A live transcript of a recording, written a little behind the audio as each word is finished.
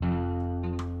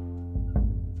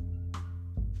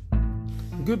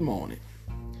Good morning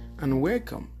and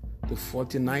welcome to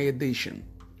 49th edition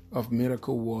of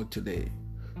Miracle World Today.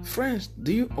 Friends,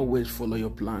 do you always follow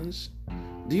your plans?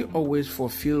 Do you always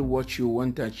fulfill what you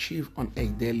want to achieve on a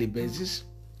daily basis?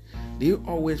 Do you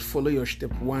always follow your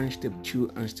step 1, step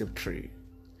 2, and step 3?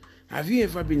 Have you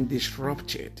ever been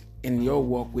disrupted in your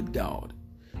walk with God?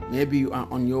 Maybe you are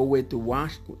on your way to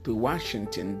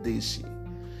Washington, D.C.,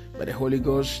 but the Holy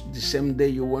Ghost, the same day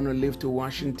you want to leave to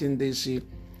Washington, D.C.,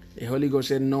 the Holy Ghost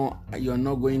said, no, you're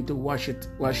not going to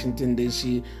Washington,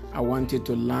 D.C. I want you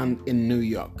to land in New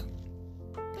York.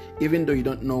 Even though you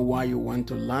don't know why you want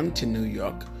to land in New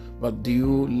York, but do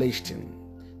you listen?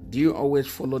 Do you always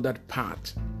follow that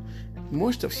path?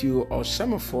 Most of you, or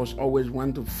some of us, always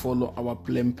want to follow our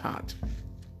plain path.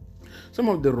 Some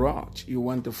of the route you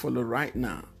want to follow right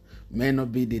now may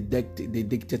not be the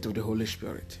dictate of the Holy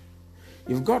Spirit.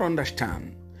 You've got to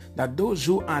understand that those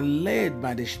who are led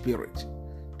by the Spirit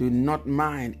do not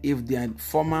mind if their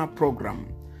former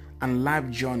program and life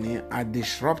journey are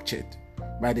disrupted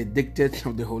by the dictates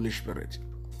of the Holy Spirit.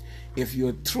 If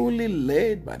you're truly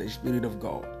led by the Spirit of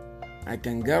God, I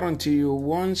can guarantee you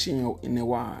once in a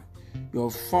while,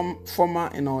 your former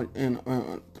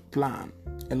plan,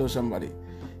 hello somebody,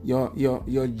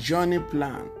 your journey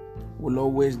plan will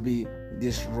always be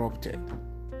disrupted.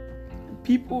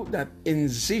 People that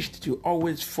insist to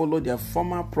always follow their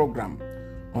former program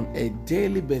on a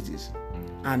daily basis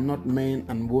are not men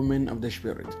and women of the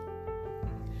Spirit.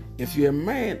 If you're a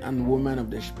man and woman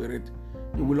of the Spirit,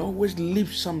 you will always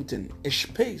leave something, a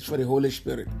space for the Holy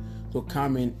Spirit to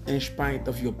come in spite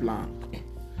of your plan.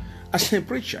 As a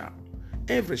preacher,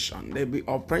 every Sunday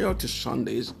or prior to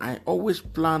Sundays, I always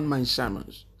plan my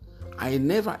sermons. I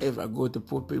never ever go to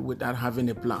pulpit without having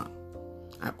a plan.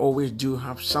 I always do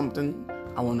have something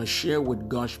I want to share with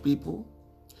God's people.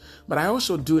 But I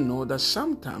also do know that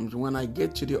sometimes when I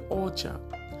get to the altar,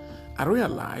 I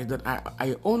realize that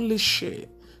I only share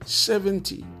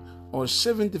 70 or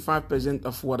 75%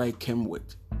 of what I came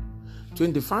with.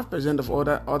 25% of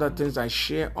other things I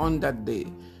share on that day,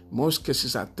 most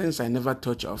cases are things I never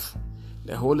touch of.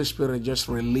 The Holy Spirit just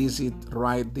release it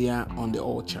right there on the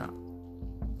altar.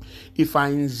 If I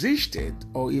insisted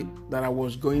that I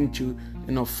was going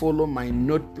to follow my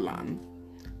note plan,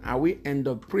 I will end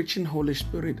up preaching Holy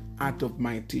Spirit out of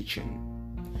my teaching.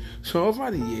 So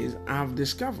over the years, I have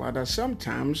discovered that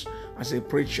sometimes as a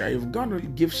preacher, you've got to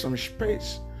give some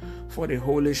space for the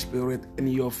Holy Spirit in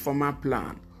your former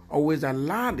plan. Always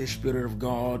allow the Spirit of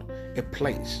God a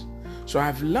place. So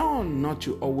I've learned not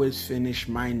to always finish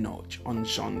my note on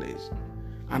Sundays.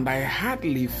 And I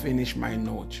hardly finish my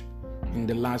note in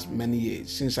the last many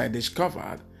years since I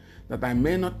discovered that I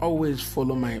may not always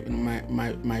follow my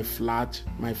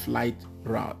flight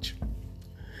route.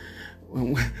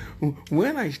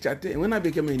 When I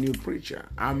became a new preacher,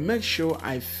 I make sure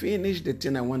I finish the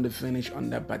thing I want to finish on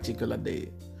that particular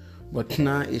day. But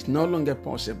now it's no longer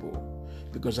possible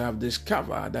because I have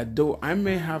discovered that though I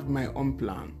may have my own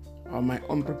plan or my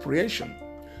own preparation,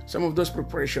 some of those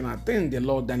preparation are things the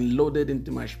Lord then loaded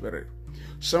into my spirit.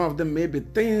 Some of them may be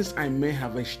things I may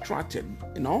have extracted,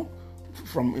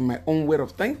 from in my own way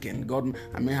of thinking. God,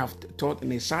 I may have taught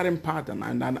in a certain pattern,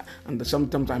 and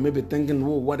sometimes I may be thinking,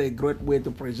 oh, what a great way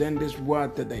to present this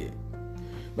word today.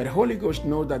 But the Holy Ghost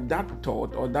knows that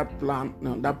thought or that plan,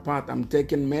 that path I'm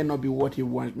taking may not be what He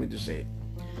wants me to say.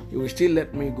 He will still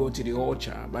let me go to the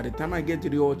altar. By the time I get to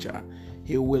the altar,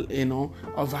 He will,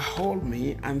 overhaul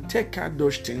me and take out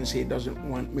those things He doesn't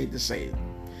want me to say.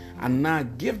 And now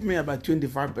give me about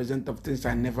 25% of things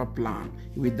I never planned.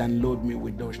 He will download me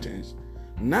with those things.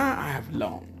 Now I have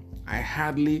learned. I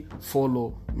hardly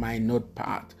follow my note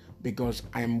path because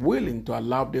I am willing to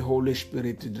allow the Holy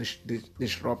Spirit to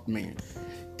disrupt me.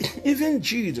 Even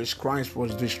Jesus Christ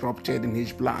was disrupted in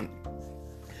His plan.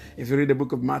 If you read the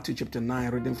book of Matthew chapter 9,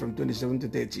 reading from 27 to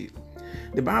 30,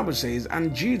 the Bible says,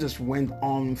 and Jesus went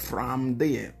on from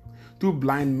there. 2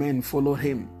 blind men followed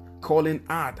Him, calling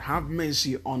out, have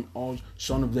mercy on us,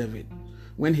 Son of David.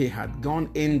 When He had gone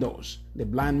indoors, the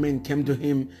blind men came to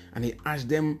Him and He asked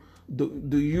them,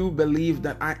 do you believe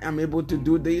that I am able to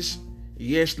do this?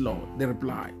 Yes, Lord, they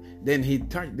replied. Then He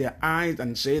touched their eyes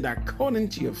and said, according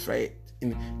to your faith,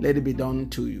 let it be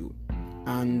done to you.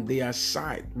 And their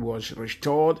sight was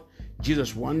restored.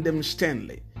 Jesus warned them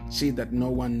sternly, see that no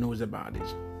one knows about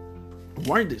it.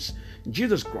 Why this?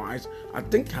 Jesus Christ, I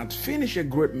think, had finished a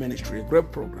great ministry, a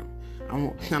great program,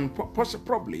 and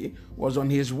probably was on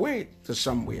His way to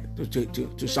somewhere,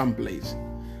 to some place.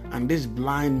 And this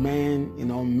blind man,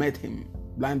 met Him,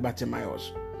 blind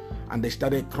Bartimaeus, and they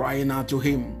started crying out to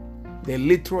Him. They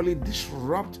literally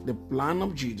disrupt the plan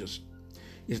of Jesus.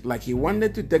 It's like he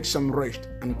wanted to take some rest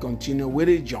and continue with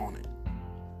his journey.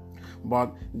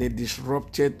 But they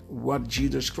disrupted what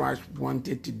Jesus Christ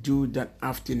wanted to do that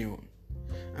afternoon.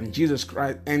 And Jesus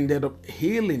Christ ended up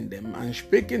healing them and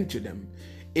speaking to them,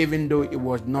 even though it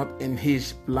was not in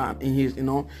his plan,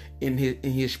 in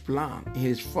his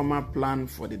former plan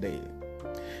for the day.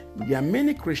 There are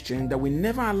many Christians that will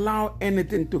never allow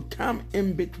anything to come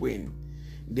in between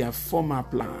their former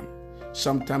plan.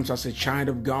 Sometimes as a child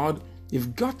of God,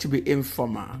 you've got to be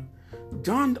informal.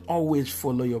 Don't always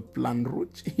follow your plan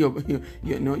route,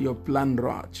 your plan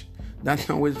route. Don't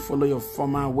always follow your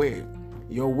former way.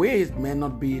 Your ways may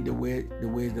not be the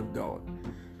ways of God.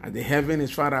 As the heaven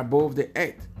is far above the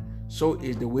earth, so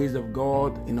is the ways of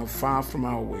God, far from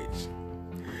our ways.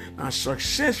 Now,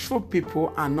 successful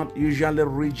people are not usually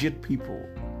rigid people.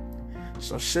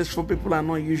 Successful people are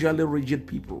not usually rigid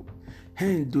people.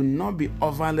 Hence, do not be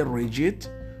overly rigid,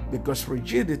 because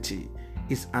rigidity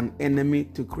is an enemy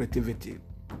to creativity.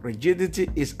 Rigidity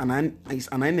is an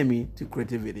enemy to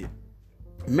creativity.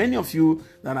 Many of you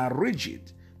that are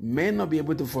rigid may not be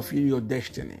able to fulfill your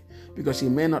destiny because you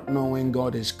may not know when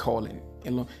God is calling.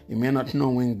 You may not know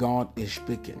when God is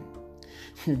speaking.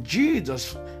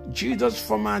 Jesus'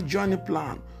 former journey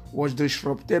plan was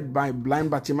disrupted by blind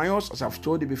Bartimaeus, as I've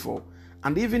told you before,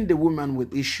 and even the woman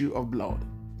with issue of blood,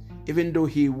 even though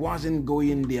he wasn't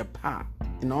going their path,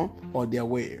 or their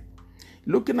way.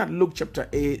 Looking at Luke chapter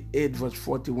 8 verse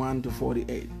 41 to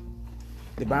 48,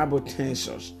 the Bible tells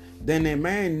us, then a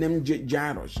man named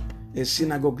Jairus, a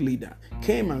synagogue leader,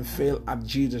 came and fell at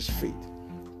Jesus' feet,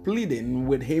 pleading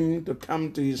with him to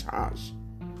come to his house,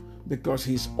 because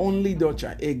his only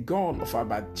daughter, a girl of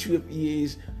about 12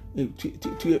 years,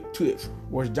 12,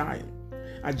 was dying.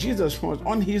 As Jesus was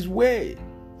on his way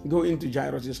going to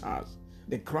Jairus' house,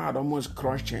 the crowd almost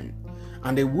crushed him.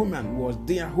 And a woman was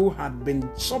there who had been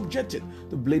subjected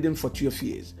to bleeding for 12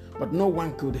 years, but no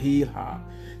one could heal her.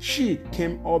 She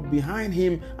came up behind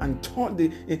him and tore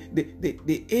the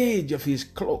edge of his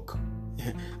cloak,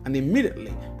 and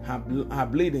immediately her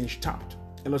bleeding stopped.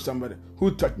 Hello, somebody.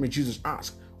 Who touched me? Jesus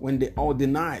asked. When they all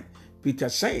denied, Peter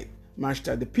said,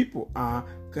 Master, the people are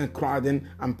crowding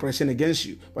and pressing against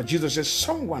you. But Jesus said,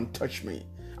 someone touched me.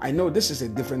 I know this is a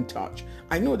different touch.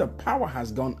 I know the power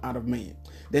has gone out of me.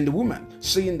 Then the woman,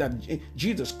 seeing that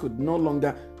Jesus could no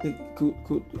longer, then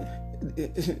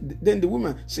the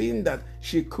woman, seeing that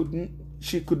she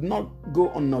could not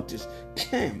go unnoticed,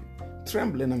 came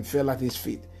trembling and fell at his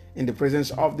feet in the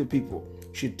presence of the people.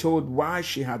 She told why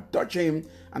she had touched him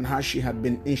and how she had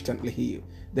been instantly healed.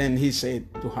 Then he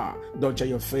said to her, daughter,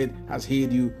 your faith has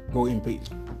healed you. Go in peace.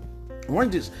 Watch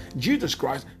this. Jesus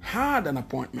Christ had an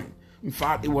appointment. In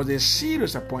fact, it was a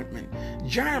serious appointment.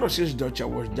 Jairus' daughter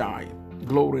was dying.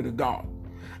 Glory to God.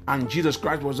 And Jesus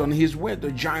Christ was on his way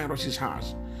to Jairus'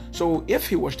 house. So if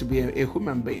he was to be a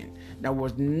human being, there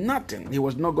was nothing. He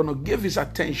was not going to give his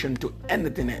attention to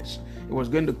anything else. He was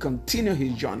going to continue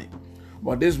his journey.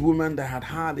 But this woman that had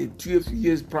had a 12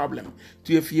 years problem,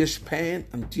 12 years pain,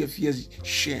 and 12 years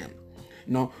shame,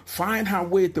 find her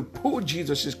way to pull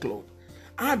Jesus' clothes.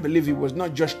 I believe it was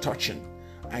not just touching.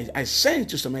 I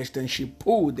sense to some extent she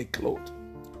pulled the cloth,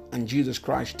 and Jesus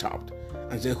Christ stopped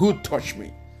and said, who touched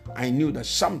me? I knew that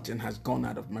something has gone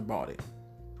out of my body.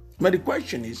 But the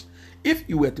question is, if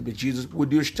you were to be Jesus,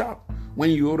 would you stop when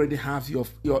you already have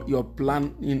your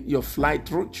plan, in your flight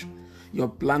route, your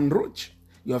plan route,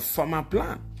 your former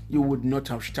plan? You would not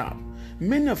have stopped.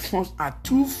 Many of us are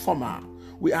too formal.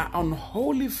 We are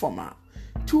unholy formal.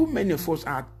 Too many of us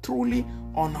are truly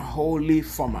unholy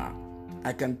formal.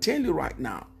 I can tell you right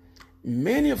now,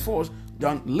 many of us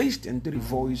don't listen to the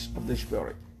voice of the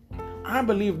Spirit. I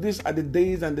believe these are the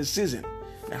days and the season.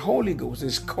 The Holy Ghost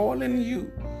is calling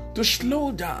you to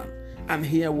slow down and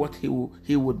hear what He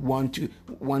would want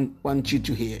you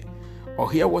to hear,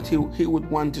 or hear what He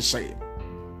would want to say.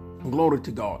 Glory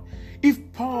to God. If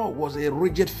Paul was a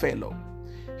rigid fellow,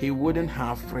 he wouldn't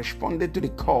have responded to the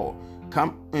call,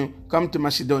 come to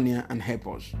Macedonia and help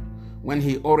us, when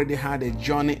he already had a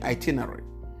journey itinerary.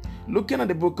 Looking at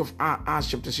the book of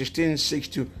Acts chapter 16, 6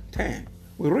 to 10,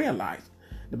 we realize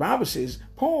the Bible says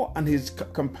Paul and his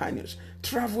companions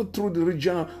traveled through the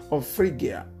region of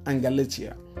Phrygia and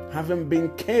Galatia, having been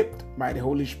kept by the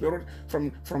Holy Spirit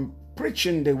from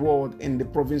preaching the word in the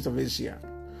province of Asia.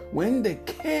 When they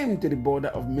came to the border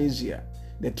of Mysia,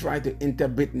 they tried to enter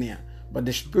Bithynia, but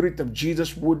the Spirit of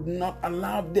Jesus would not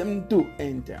allow them to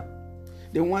enter.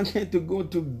 They wanted to go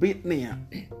to Bithynia,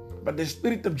 but the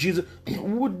Spirit of Jesus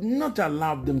would not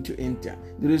allow them to enter.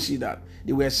 Did you see that?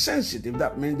 They were sensitive.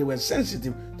 That means they were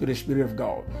sensitive to the Spirit of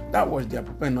God. That was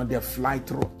their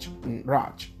flight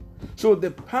route. So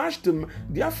they passed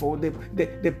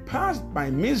they passed by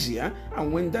Mysia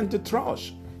and went down to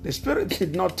Troas. The Spirit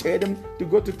did not tell them to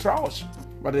go to Troas,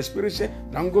 but the Spirit said,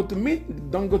 don't go to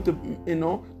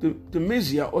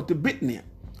Mysia or to Bithynia.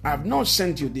 I have not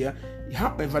sent you there.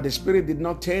 However, the Spirit did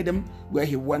not tell them where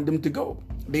He wanted them to go.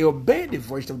 They obeyed the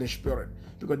voice of the Spirit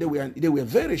because they were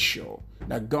very sure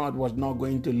that God was not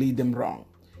going to lead them wrong.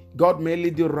 God may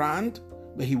lead you right,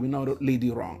 but He will not lead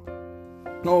you wrong.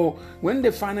 So when they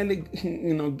finally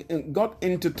got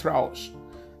into Troas,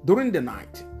 during the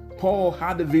night, Paul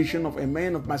had a vision of a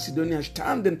man of Macedonia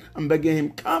standing and begging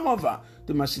him, come over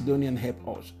to Macedonia and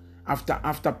help us.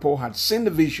 After Paul had seen the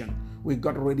vision, we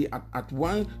got ready at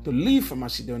once to leave for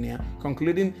Macedonia,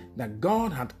 concluding that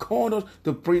God had called us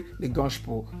to preach the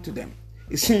gospel to them.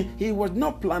 You see, he was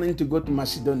not planning to go to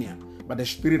Macedonia, but the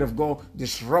Spirit of God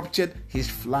disrupted his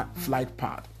flight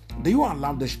path. Do you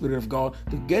allow the Spirit of God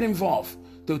to get involved,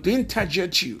 to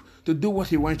interject you, to do what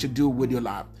He wants to do with your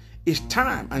life? It's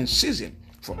time and season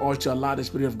for us to allow the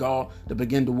Spirit of God to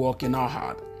begin to work in our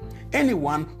heart.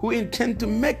 Anyone who intends to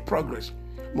make progress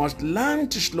must learn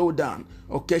to slow down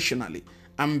occasionally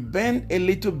and bend a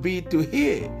little bit to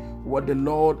hear what the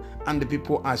Lord and the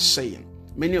people are saying.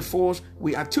 Many of us,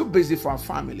 we are too busy for our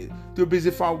family, too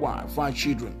busy for our wife, for our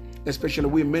children, especially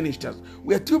we ministers.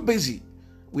 We are too busy.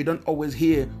 We don't always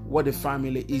hear what the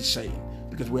family is saying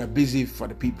because we are busy for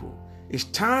the people. It's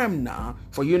time now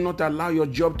for you not to allow your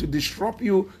job to disrupt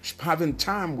you having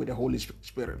time with the Holy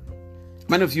Spirit.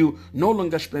 Many of you no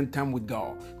longer spend time with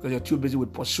God because you're too busy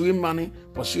with pursuing money,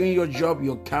 pursuing your job,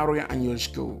 your career, and your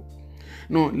school.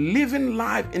 No, living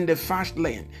life in the fast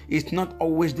lane is not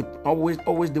always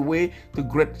the way to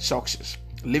great success.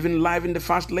 Living life in the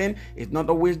fast lane is not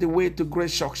always the way to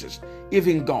great success.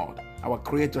 Even God, our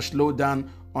Creator, slowed down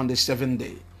on the seventh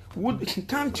day.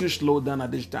 Can't you slow down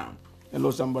at this time?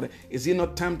 Hello, somebody. Is it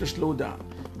not time to slow down?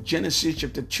 Genesis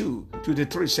chapter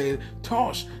 2:3 says,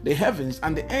 thus the heavens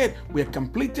and the earth were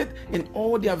completed in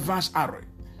all their vast array.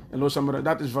 Hello, somebody.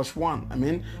 That is verse 1.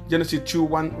 Genesis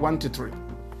 2:1-3.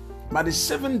 By the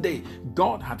seventh day,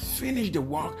 God had finished the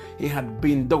work He had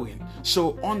been doing.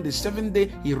 So on the seventh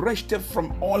day, He rested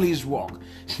from all His work.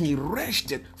 He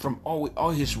rested from all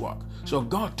His work. So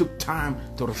God took time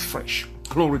to refresh.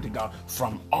 Glory to God,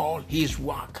 from all His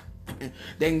work.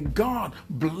 Then God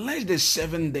blessed the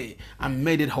seventh day and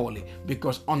made it holy,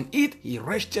 because on it He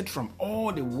rested from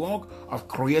all the work of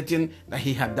creating that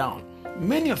He had done.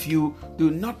 Many of you do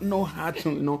not know how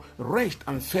to rest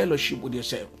and fellowship with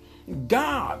yourself.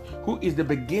 God, who is the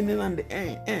beginning and the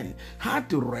end, had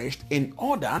to rest in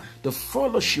order to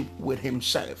fellowship with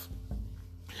Himself.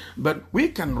 But we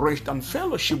can rest and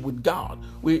fellowship with God.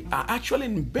 We are actually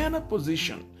in better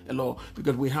position,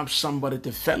 because we have somebody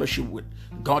to fellowship with.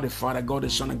 God the Father, God the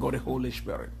Son, and God the Holy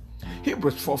Spirit.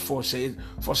 Hebrews 4:4 says,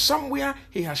 for somewhere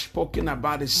He has spoken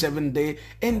about the seventh day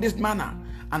in this manner.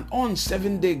 And on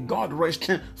seventh day, God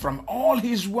rested from all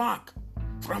His work.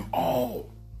 From all.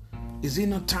 Is it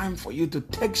not time for you to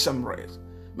take some rest?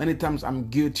 Many times I'm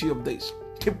guilty of this.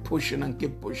 Keep pushing and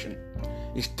keep pushing.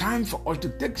 It's time for us to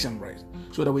take some rest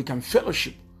so that we can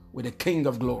fellowship with the King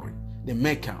of Glory, the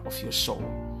Maker of your soul.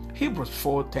 Hebrews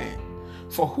 4:10.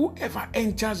 For whoever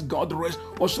enters God's rest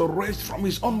also rests from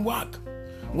his own work.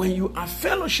 When you are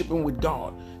fellowshipping with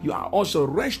God, you are also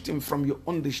resting from your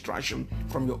own distraction,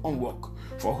 from your own work.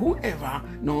 For whoever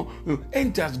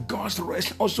enters God's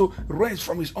rest also rests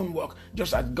from his own work,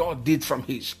 just as God did from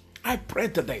his. I pray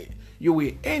today you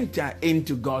will enter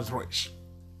into God's rest.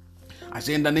 I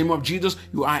say in the name of Jesus,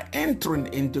 you are entering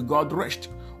into God's rest.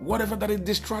 Whatever that is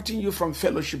distracting you from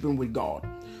fellowshipping with God,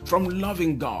 from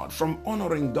loving God, from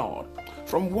honoring God,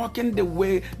 from walking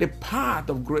the path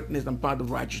of greatness and path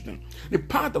of righteousness. The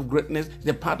path of greatness is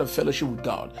the path of fellowship with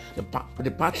God. The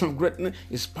path of greatness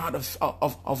is part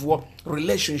of what?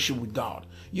 Relationship with God.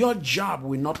 Your job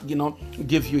will not,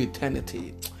 give you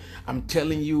eternity. I'm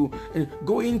telling you,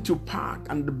 going to park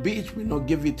and the beach will not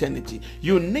give you eternity.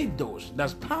 You need those.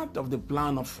 That's part of the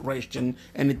plan of resting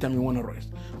anytime you want to rest.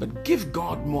 But give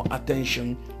God more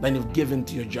attention than you've given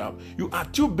to your job. You are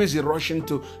too busy rushing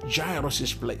to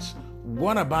Jairus' place.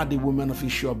 What about the woman of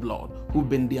issue of blood who's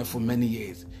been there for many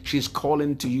years? She's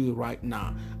calling to you right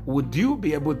now. Would you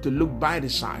be able to look by the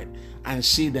side and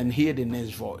see and hear the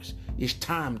next voice? It's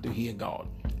time to hear God.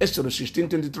 Exodus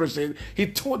 16:23 says, He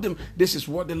told them, this is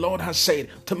what the Lord has said.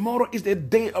 Tomorrow is the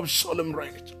day of solemn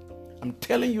rest. I'm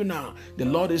telling you now, the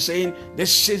Lord is saying,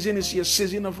 this season is your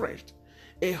season of rest.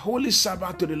 a holy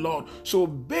Sabbath to the Lord. So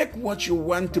bake what you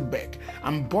want to bake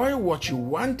and boil what you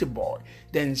want to boil.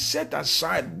 Then set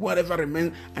aside whatever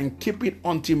remains and keep it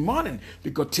until morning,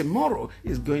 because tomorrow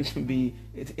is going to be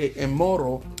a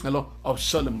morrow of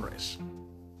solemn rest.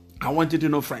 I want you to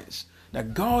know, friends,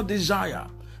 that God desires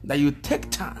that you take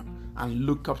time and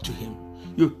look up to Him.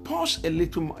 You pause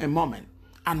a moment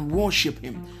and worship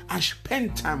Him and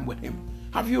spend time with Him.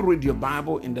 Have you read your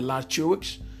Bible in the last 2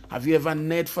 weeks? Have you ever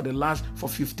knelt for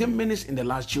 15 minutes in the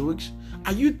last 2 weeks?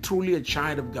 Are you truly a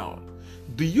child of God?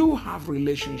 Do you have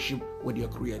relationship with your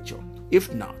Creator?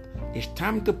 If not, it's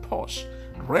time to pause,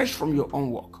 rest from your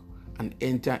own work, and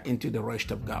enter into the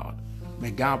rest of God.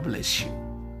 May God bless you.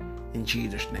 In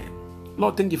Jesus' name.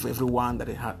 Lord, thank you for everyone that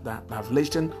have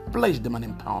listened. Bless them and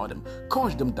empower them.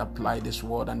 Cause them to apply this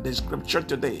word and this scripture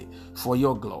today for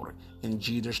your glory. In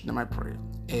Jesus' name I pray.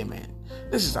 Amen.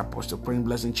 This is Apostle Prince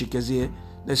Blessing Chikezie,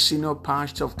 the senior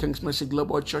pastor of King's Mercy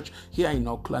Global Church here in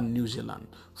Auckland, New Zealand.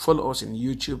 Follow us on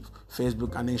YouTube,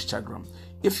 Facebook, and Instagram.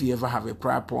 If you ever have a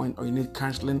prayer point or you need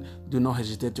counseling, do not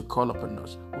hesitate to call upon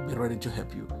us. We'll be ready to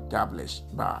help you. God bless.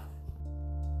 Bye.